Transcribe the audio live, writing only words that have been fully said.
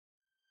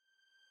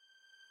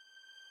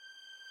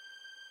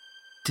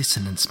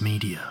Dissonance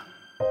Media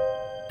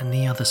and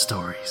the Other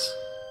Stories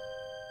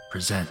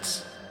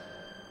presents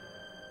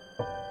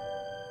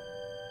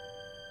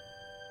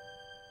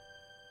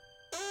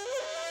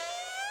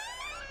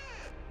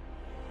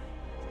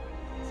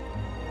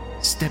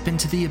Step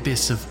into the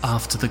abyss of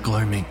After the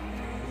Gloaming,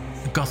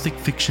 a gothic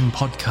fiction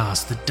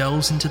podcast that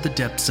delves into the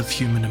depths of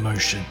human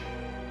emotion.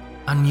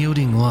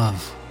 Unyielding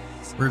love,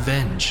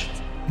 revenge,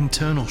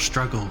 internal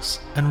struggles,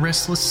 and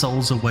restless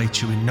souls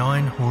await you in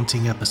 9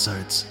 haunting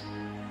episodes,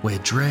 where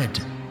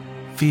dread,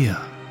 fear,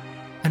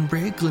 and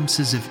rare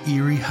glimpses of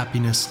eerie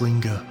happiness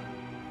linger.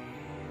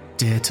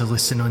 Dare to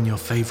listen on your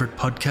favourite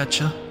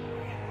podcatcher?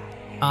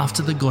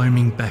 After the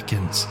Gloaming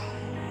beckons.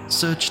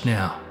 Search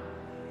now,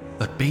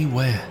 but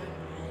beware.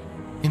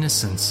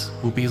 Innocence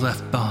will be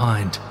left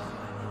behind.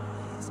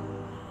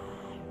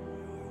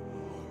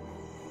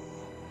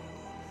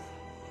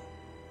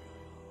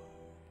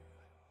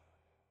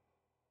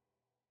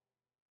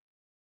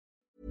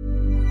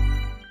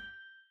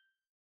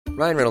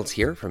 Ryan Reynolds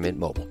here from Mint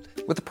Mobile.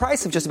 With the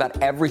price of just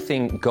about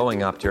everything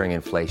going up during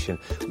inflation,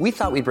 we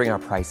thought we'd bring our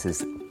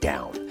prices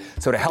down.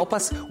 So to help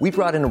us, we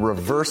brought in a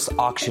reverse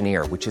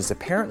auctioneer, which is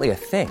apparently a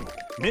thing.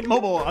 Mint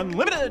Mobile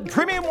Unlimited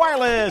Premium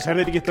Wireless. How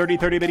to get 30,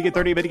 30, bit to get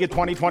 30, bit to get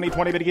 20, 20,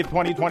 20, bit to get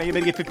 20, 20, bit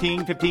to get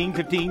 15, 15,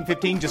 15,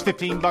 15, just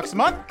 $15 a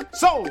month?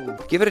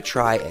 Sold! Give it a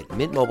try at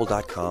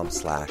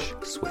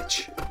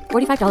mintmobile.com/switch.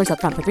 $45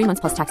 up front for 3 months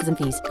plus taxes and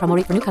fees. Promo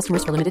rate for new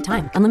customers for limited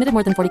time. Unlimited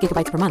more than 40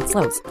 gigabytes per month.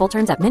 Slows full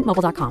terms at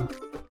mintmobile.com.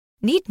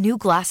 Need new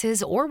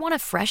glasses or want a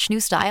fresh new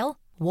style?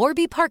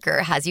 Warby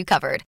Parker has you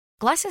covered.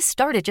 Glasses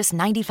start at just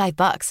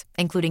 $95,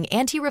 including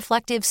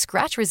anti-reflective,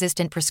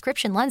 scratch-resistant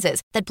prescription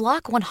lenses that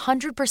block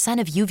 100%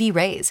 of UV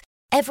rays.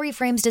 Every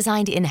frame's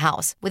designed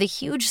in-house with a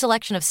huge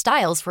selection of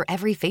styles for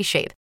every face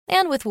shape.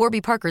 And with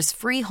Warby Parker's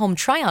free home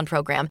try-on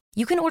program,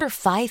 you can order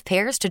 5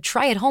 pairs to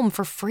try at home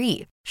for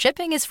free.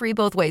 Shipping is free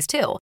both ways,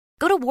 too.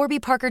 Go to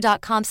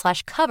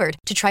warbyparker.com/covered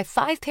to try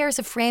 5 pairs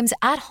of frames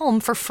at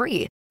home for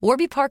free.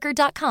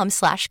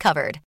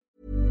 warbyparker.com/covered.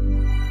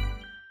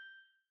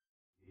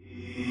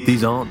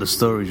 These aren't the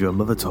stories your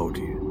mother told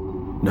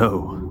you.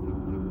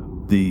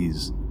 No,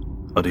 these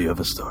are the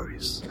other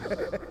stories.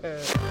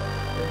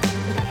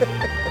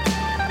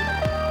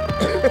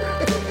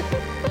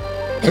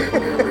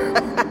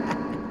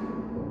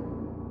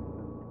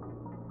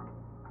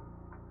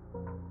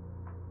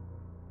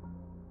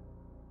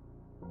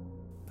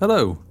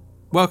 Hello,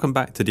 welcome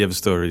back to The Other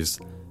Stories.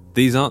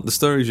 These aren't the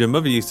stories your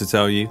mother used to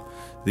tell you.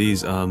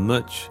 These are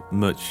much,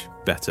 much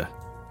better.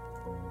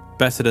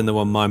 Better than the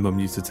one my mum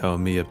used to tell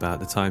me about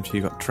the time she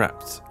got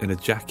trapped in a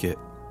jacket.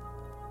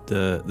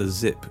 The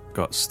zip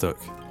got stuck.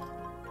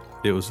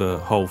 It was a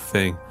whole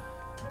thing.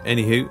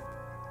 Anywho,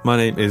 my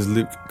name is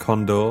Luke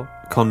Condor.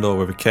 Condor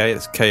with a K,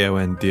 it's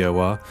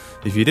Kondor.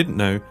 If you didn't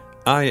know,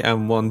 I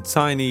am one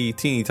teeny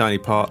tiny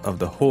part of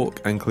the Hawk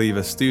and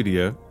Cleaver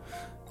studio,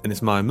 and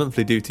it's my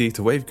monthly duty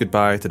to wave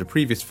goodbye to the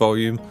previous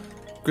volume,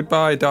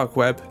 goodbye dark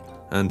web,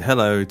 and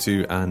hello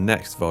to our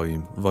next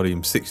volume,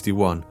 volume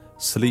 61,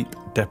 Sleep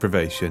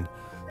Deprivation,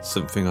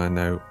 something I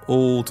know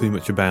all too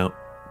much about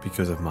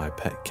because of my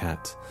pet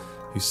cat,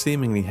 who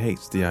seemingly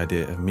hates the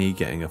idea of me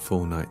getting a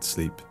full night's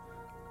sleep.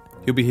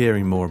 You'll be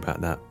hearing more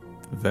about that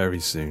very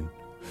soon.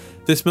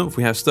 This month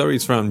we have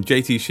stories from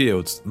JT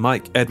Shields,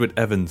 Mike Edward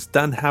Evans,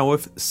 Dan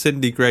Howarth,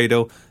 Cindy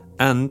Gradle,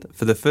 and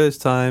for the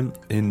first time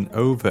in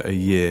over a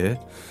year,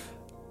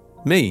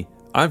 me.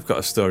 I've got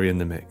a story in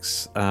the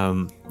mix.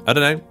 I don't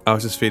know, I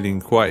was just feeling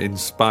quite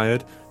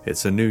inspired.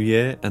 It's a new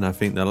year, and I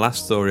think the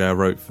last story I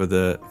wrote for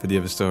the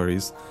other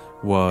stories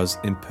was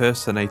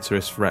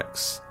Impersonatoress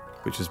Rex,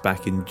 which was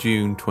back in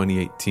June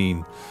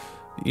 2018.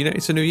 You know,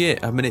 it's a new year.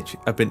 I've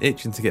been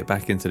itching to get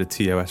back into the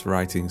TOS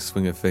writing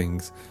swing of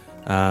things.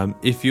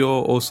 If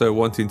you're also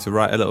wanting to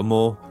write a little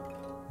more,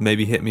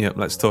 maybe hit me up.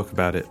 Let's talk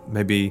about it.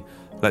 Maybe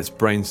let's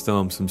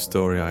brainstorm some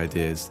story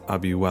ideas. I'll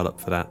be well up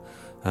for that.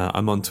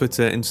 I'm on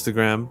Twitter,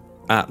 Instagram,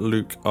 at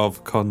Luke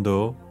of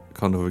Condor,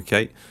 Condor with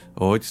Kate,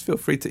 or just feel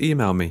free to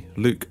email me,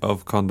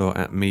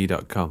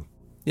 lukeofcondor@me.com.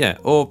 Yeah,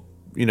 or,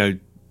 you know,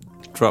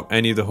 drop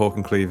any of the Hawk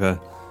and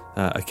Cleaver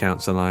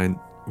accounts a line.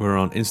 We're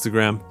on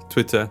Instagram,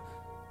 Twitter,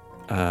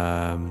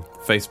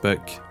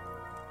 Facebook.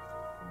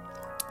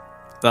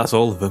 That's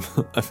all of them,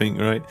 I think,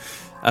 right?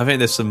 I think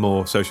there's some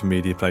more social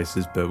media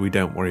places, but we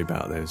don't worry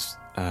about those.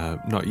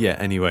 Not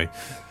yet, anyway.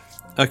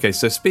 Okay,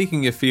 so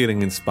speaking of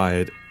feeling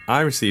inspired,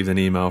 I received an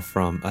email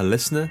from a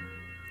listener,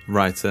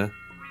 writer,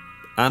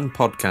 and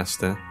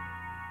podcaster.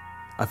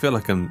 I feel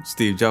like I'm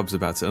Steve Jobs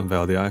about to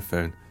unveil the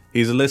iPhone.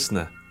 He's a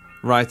listener,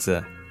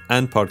 writer,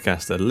 and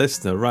podcaster.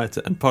 Listener,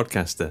 writer, and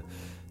podcaster.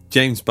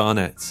 James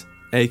Barnett,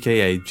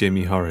 aka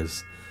Jimmy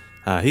Horrors.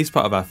 He's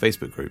part of our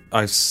Facebook group.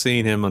 I've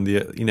seen him on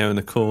the, in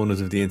the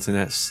corners of the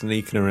internet,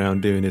 sneaking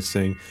around doing his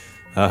thing.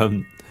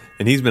 And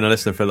he's been a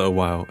listener for a little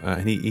while.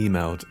 And he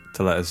emailed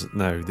to let us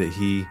know that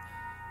he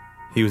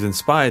was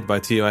inspired by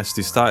TOS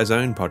to start his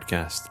own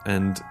podcast.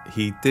 And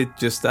he did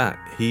just that.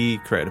 He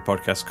created a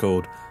podcast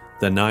called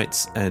The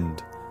Night's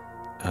End.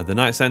 The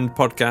Night's End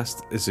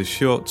podcast is a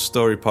short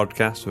story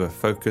podcast with a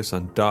focus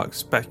on dark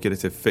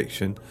speculative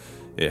fiction.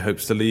 It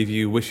hopes to leave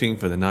you wishing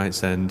for the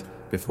night's end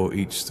before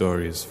each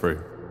story is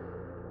through.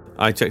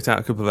 I checked out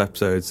a couple of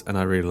episodes and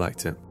I really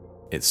liked it.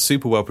 It's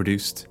super well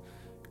produced,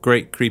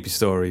 great creepy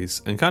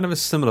stories, and kind of a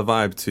similar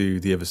vibe to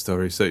the other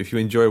stories. So if you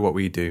enjoy what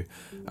we do,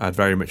 I'd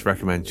very much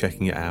recommend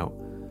checking it out.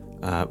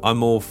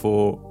 I'm all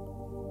for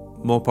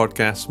more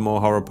podcasts,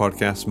 more horror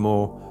podcasts,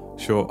 more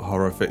short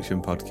horror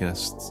fiction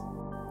podcasts.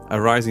 A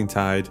rising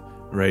tide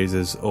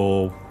raises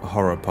all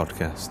horror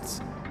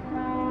podcasts.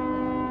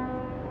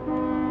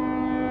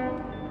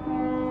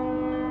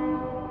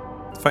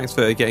 Thanks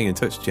for getting in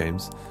touch,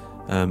 James.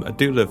 I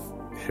do love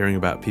hearing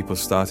about people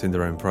starting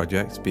their own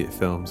projects, be it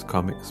films,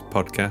 comics,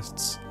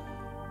 podcasts,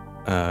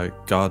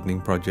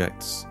 gardening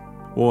projects,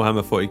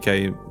 Warhammer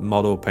 40k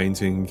model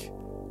painting,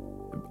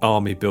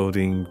 army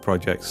building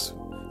projects.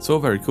 It's all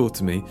very cool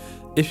to me.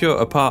 If you're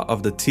a part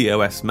of the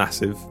TOS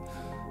Massive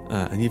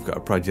and you've got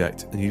a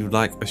project and you'd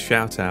like a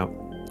shout out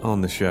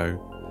on the show,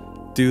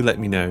 do let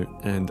me know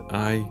and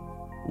I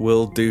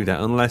will do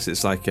that, unless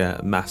it's like a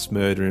mass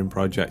murdering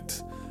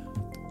project.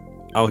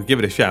 I'll give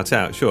it a shout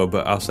out, sure,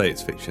 but I'll say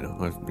it's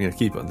fictional. I'll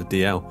keep it on the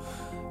DL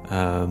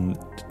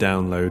to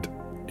download.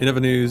 In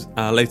other news,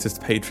 our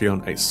latest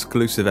Patreon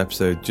exclusive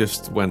episode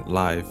just went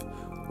live.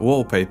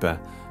 Wallpaper,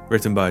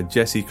 written by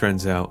Jesse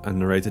Krenzel and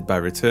narrated by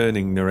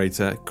returning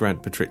narrator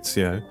Grant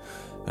Patrizio.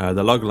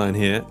 The logline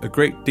here: a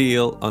great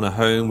deal on a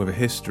home with a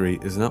history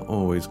is not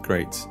always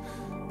great.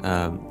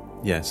 I've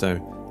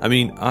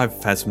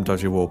had some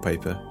dodgy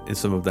wallpaper in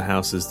some of the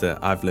houses that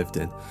I've lived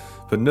in,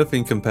 but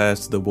nothing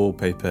compares to the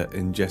wallpaper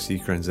in Jesse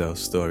Krenzel's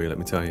story, let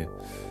me tell you.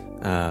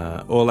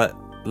 Or let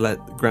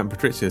Grant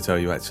Patrizio tell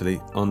you,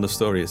 actually, on the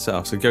story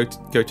itself. So go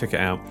check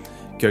it out.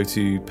 Go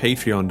to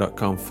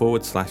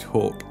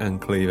patreon.com/Hawk and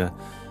Cleaver.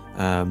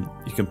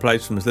 You can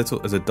pledge from as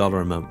little as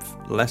 $1 a month,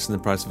 less than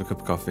the price of a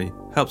cup of coffee.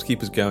 Helps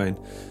keep us going,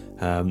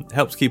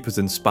 helps keep us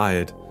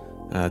inspired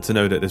to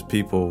know that there's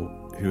people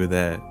who are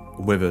there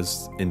with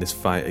us in this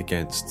fight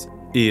against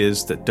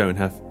ears that don't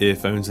have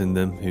earphones in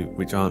them,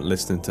 which aren't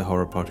listening to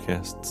horror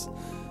podcasts.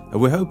 And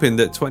we're hoping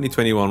that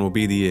 2021 will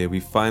be the year we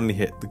finally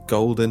hit the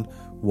golden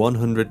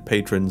 100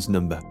 patrons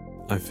number.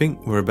 I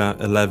think we're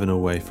about 11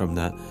 away from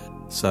that.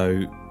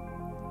 So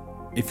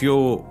if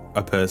you're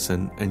a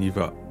person and you've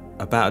got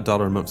about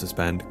 $1 a month to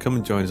spend, come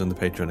and join us on the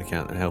Patreon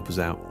account and help us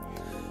out.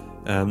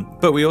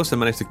 But we also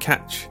managed to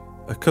catch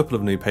a couple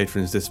of new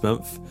patrons this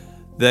month.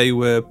 They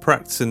were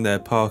practicing their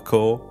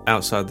parkour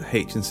outside the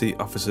H&C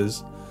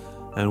offices,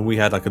 and we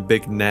had like a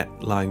big net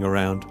lying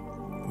around.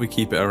 We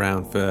keep it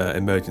around for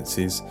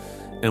emergencies,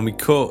 and we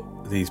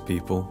caught these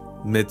people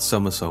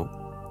mid-somersault.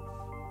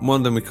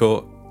 One of them we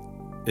caught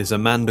is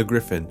Amanda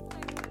Griffin,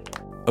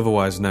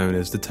 otherwise known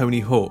as the Tony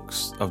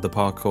Hawks of the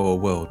parkour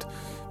world,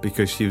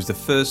 because she was the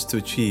first to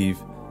achieve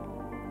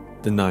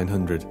the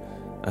 900,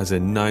 as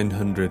in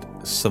 900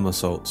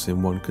 somersaults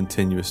in one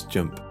continuous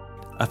jump.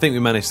 I think we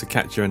managed to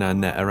catch her in our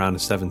net around a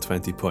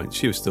 720 point.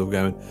 She was still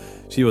going.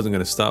 She wasn't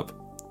going to stop.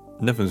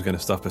 Nothing was going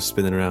to stop her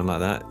spinning around like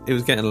that. It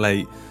was getting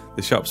late.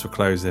 The shops were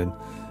closing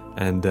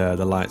and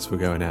the lights were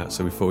going out.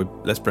 So we thought,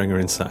 let's bring her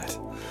inside.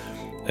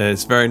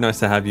 It's very nice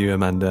to have you,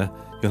 Amanda.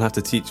 You'll have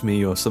to teach me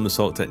your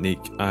somersault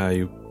technique.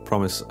 I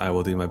promise I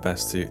will do my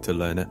best to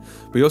learn it.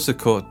 We also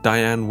caught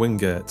Diane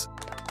Wingert,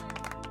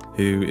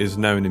 who is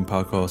known in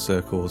parkour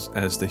circles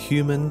as the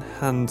human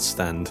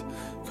handstand,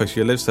 because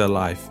she lives her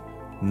life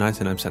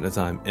 99% of the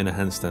time in a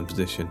handstand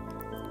position.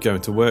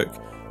 Going to work,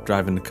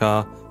 driving the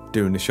car,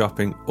 doing the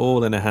shopping,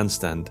 all in a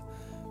handstand.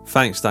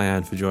 Thanks,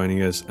 Diane, for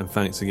joining us, and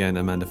thanks again,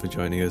 Amanda, for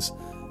joining us.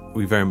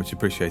 We very much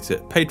appreciate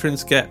it.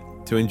 Patrons get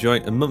to enjoy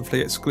a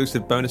monthly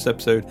exclusive bonus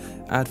episode,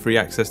 ad-free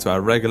access to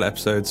our regular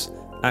episodes,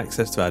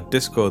 access to our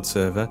Discord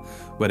server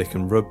where they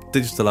can rub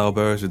digital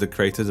elbows with the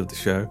creators of the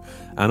show,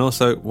 and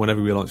also whenever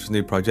we launch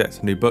new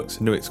projects, new books,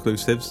 new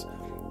exclusives,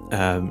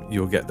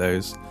 you'll get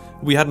those.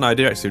 We had an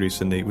idea actually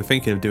recently. We're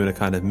thinking of doing a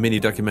kind of mini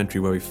documentary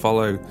where we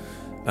follow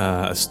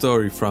a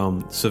story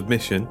from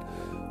submission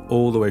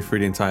all the way through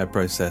the entire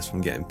process,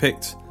 from getting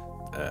picked,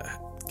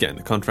 getting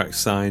the contract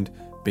signed,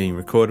 being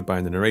recorded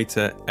by the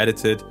narrator,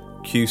 edited,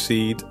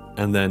 QC'd,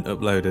 and then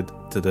uploaded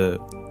to the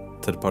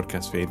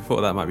podcast feed. We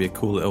thought that might be a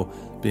cool little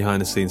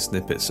behind the scenes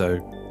snippet, so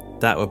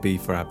that would be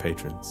for our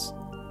patrons.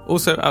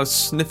 Also, I was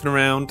sniffing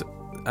around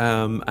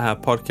our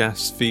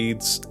podcast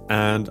feeds,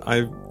 and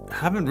I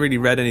haven't really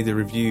read any of the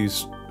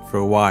reviews for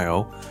a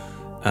while.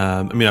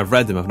 I've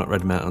read them, I've not read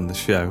them out on the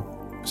show.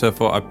 So I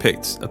thought I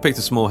picked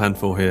a small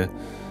handful here.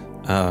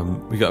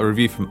 We got a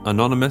review from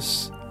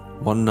Anonymous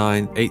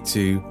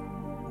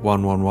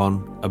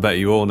 1982111. I bet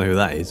you all know who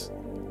that is.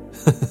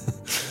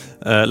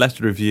 Left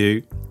a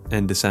review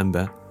in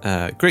December.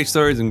 Great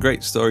stories and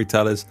great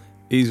storytellers.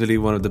 Easily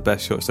one of the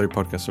best short story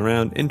podcasts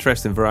around.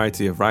 Interesting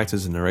variety of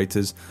writers and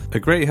narrators. A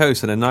great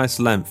host and a nice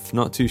length.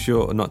 Not too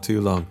short or not too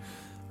long.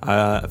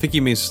 I think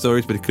he means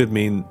stories, but it could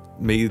mean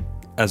me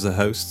as a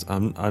host.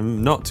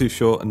 I'm not too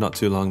short and not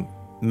too long.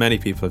 Many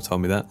people have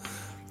told me that.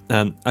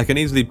 I can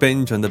easily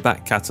binge on the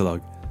back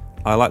catalogue.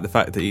 I like the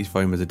fact that each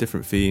volume has a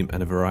different theme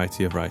and a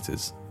variety of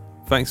writers.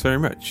 Thanks very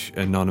much,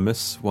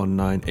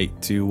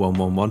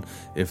 Anonymous1982111,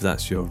 if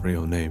that's your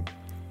real name.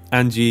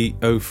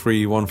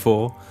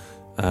 Angie0314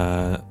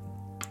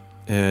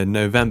 in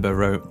November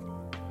wrote,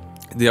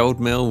 "The old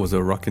mill was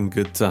a rockin'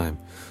 good time.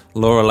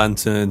 Laura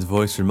Lantern's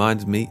voice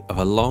reminded me of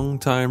a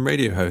long-time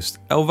radio host,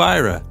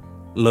 Elvira.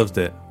 Loved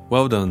it.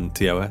 Well done,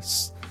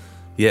 TOS."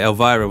 Yeah,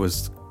 Elvira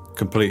was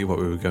completely what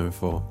we were going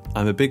for.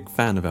 I'm a big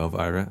fan of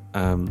Elvira.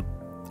 I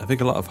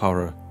think a lot of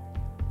horror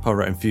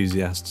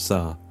enthusiasts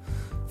are.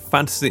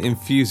 Fantasy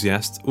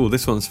enthusiast. Oh,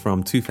 this one's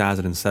from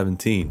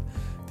 2017.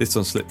 This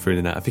one slipped through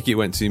the net. I think it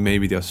went to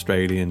maybe the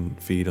Australian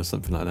feed or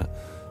something like that.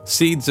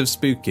 Seeds of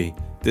Spooky.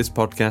 This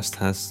podcast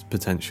has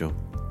potential.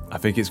 I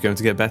think it's going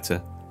to get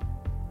better.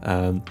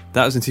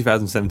 That was in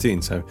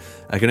 2017, so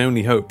I can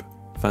only hope,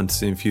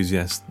 fantasy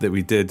enthusiasts, that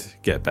we did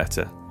get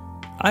better.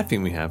 I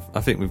think we have.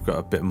 I think we've got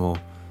a bit more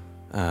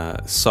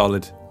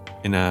solid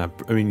in our...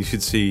 I mean, you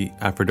should see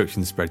our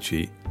production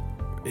spreadsheet.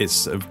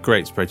 It's a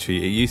great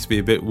spreadsheet. It used to be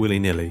a bit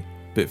willy-nilly,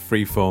 a bit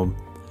freeform,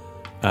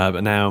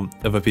 but now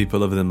other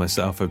people other than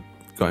myself have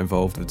got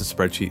involved with the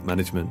spreadsheet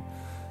management.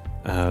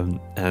 And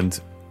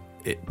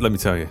let me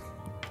tell you,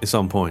 it's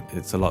on point.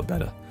 It's a lot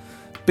better.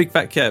 Big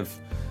Fat Kev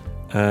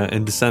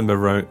in December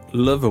wrote,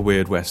 "Love a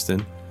weird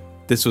western.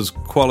 This was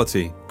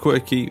quality,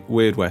 quirky,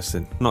 weird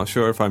western. Not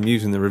sure if I'm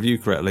using the review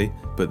correctly,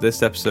 but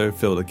this episode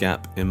filled a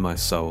gap in my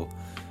soul."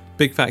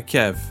 Big Fat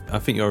Kev, I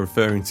think you're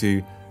referring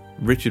to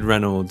Richard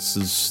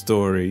Reynolds'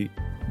 story,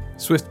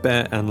 Swift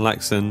Bear and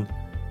Laxon,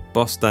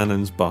 Boss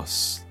Dannon's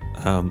Boss.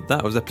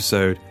 That was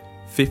episode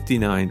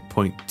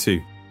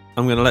 59.2.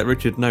 I'm going to let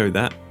Richard know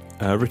that.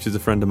 Richard's a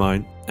friend of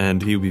mine,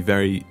 and he'll be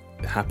very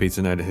happy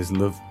to know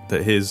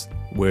that his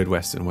weird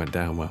western went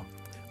down well.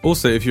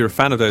 Also, if you're a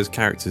fan of those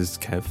characters,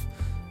 Big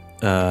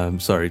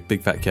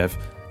Fat Kev,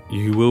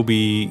 you will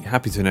be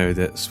happy to know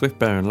that Swift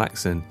Bear and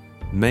Laxon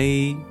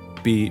may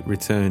be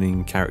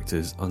returning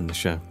characters on the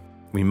show.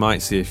 We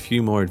might see a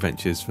few more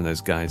adventures from those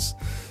guys,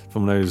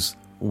 from those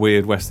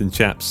weird western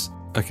chaps.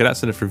 Okay,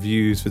 that's enough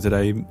reviews for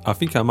today. I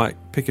think I might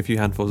pick a few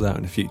handfuls out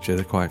in the future.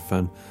 They're quite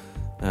fun,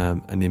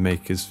 and they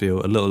make us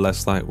feel a little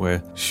less like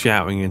we're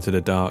shouting into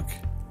the dark,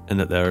 and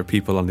that there are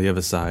people on the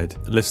other side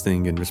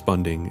listening and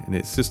responding, and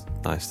it's just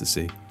nice to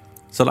see.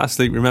 So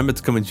lastly, remember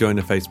to come and join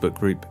the Facebook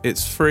group.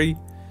 It's free.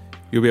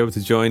 You'll be able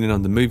to join in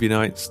on the movie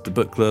nights, the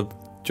book club,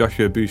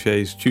 Joshua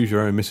Boucher's Choose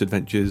Your Own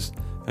Misadventures,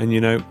 and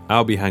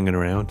I'll be hanging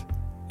around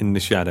in the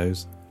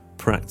shadows,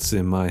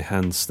 practicing my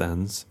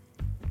handstands.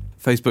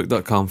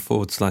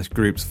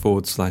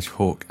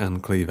 Facebook.com/groups/Hawk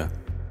and Cleaver.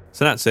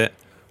 So that's it.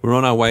 We're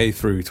on our way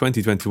through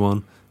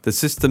 2021. The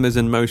system is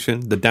in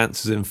motion. The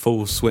dance is in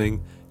full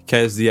swing.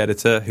 Kez, the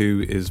editor,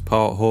 who is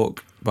part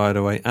Hawk, by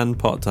the way, and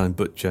part-time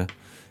butcher,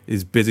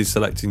 is busy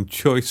selecting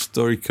choice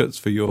story cuts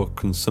for your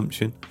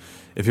consumption.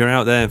 If you're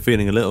out there and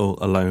feeling a little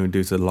alone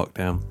due to the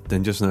lockdown,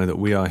 then just know that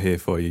we are here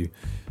for you,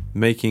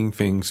 making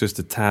things just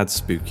a tad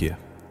spookier.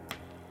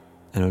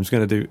 And I'm just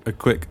going to do a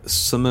quick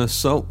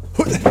somersault.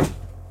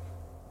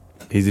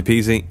 Easy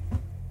peasy,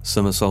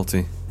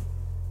 somersaulty.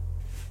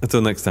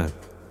 Until next time.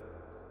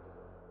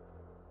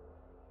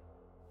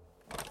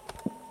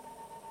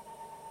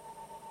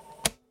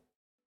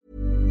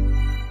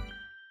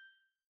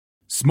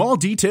 Small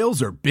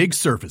details are big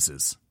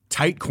surfaces.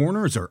 Tight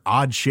corners are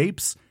odd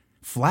shapes.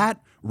 Flat,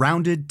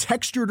 rounded,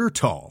 textured, or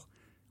tall.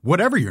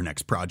 Whatever your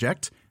next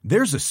project,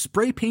 there's a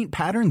spray paint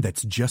pattern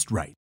that's just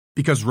right.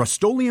 Because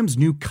Rust-Oleum's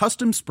new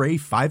Custom Spray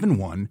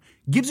 5-in-1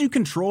 gives you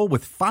control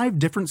with 5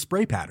 different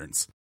spray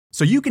patterns.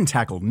 So you can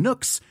tackle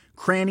nooks,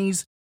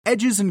 crannies,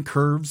 edges, and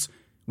curves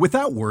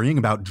without worrying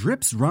about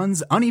drips,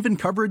 runs, uneven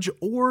coverage,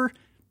 or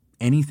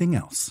anything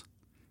else.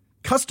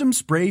 Custom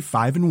Spray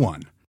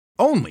 5-in-1.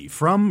 Only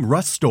from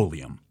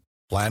Rust-Oleum.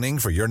 Planning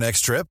for your next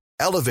trip?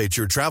 Elevate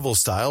your travel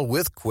style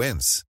with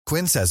Quince.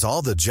 Quince has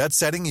all the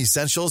jet-setting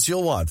essentials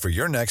you'll want for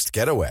your next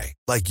getaway,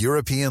 like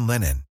European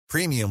linen,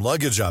 premium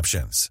luggage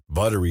options,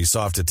 buttery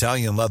soft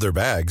Italian leather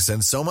bags,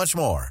 and so much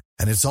more.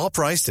 And it's all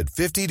priced at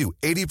 50 to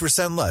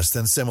 80% less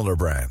than similar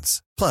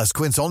brands. Plus,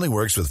 Quince only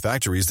works with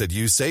factories that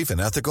use safe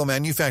and ethical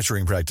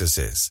manufacturing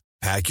practices.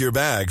 Pack your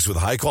bags with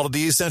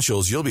high-quality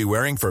essentials you'll be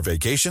wearing for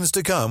vacations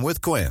to come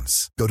with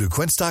Quince. Go to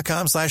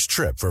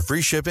quince.com/trip for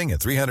free shipping and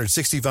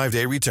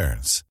 365-day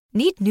returns.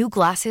 Need new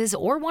glasses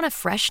or want a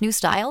fresh new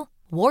style?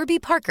 Warby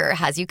Parker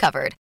has you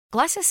covered.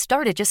 Glasses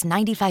start at just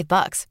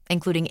 $95,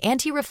 including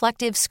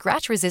anti-reflective,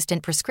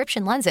 scratch-resistant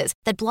prescription lenses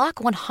that block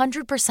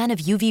 100% of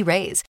UV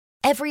rays.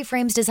 Every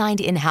frame's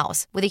designed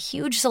in-house with a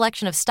huge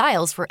selection of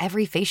styles for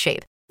every face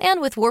shape. And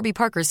with Warby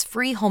Parker's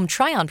free home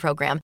try-on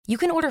program, you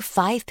can order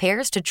 5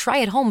 pairs to try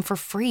at home for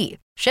free.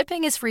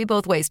 Shipping is free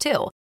both ways,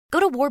 too. Go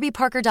to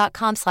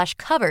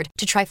warbyparker.com/covered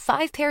to try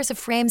 5 pairs of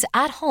frames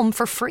at home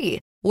for free.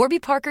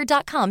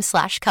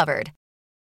 warbyparker.com/covered.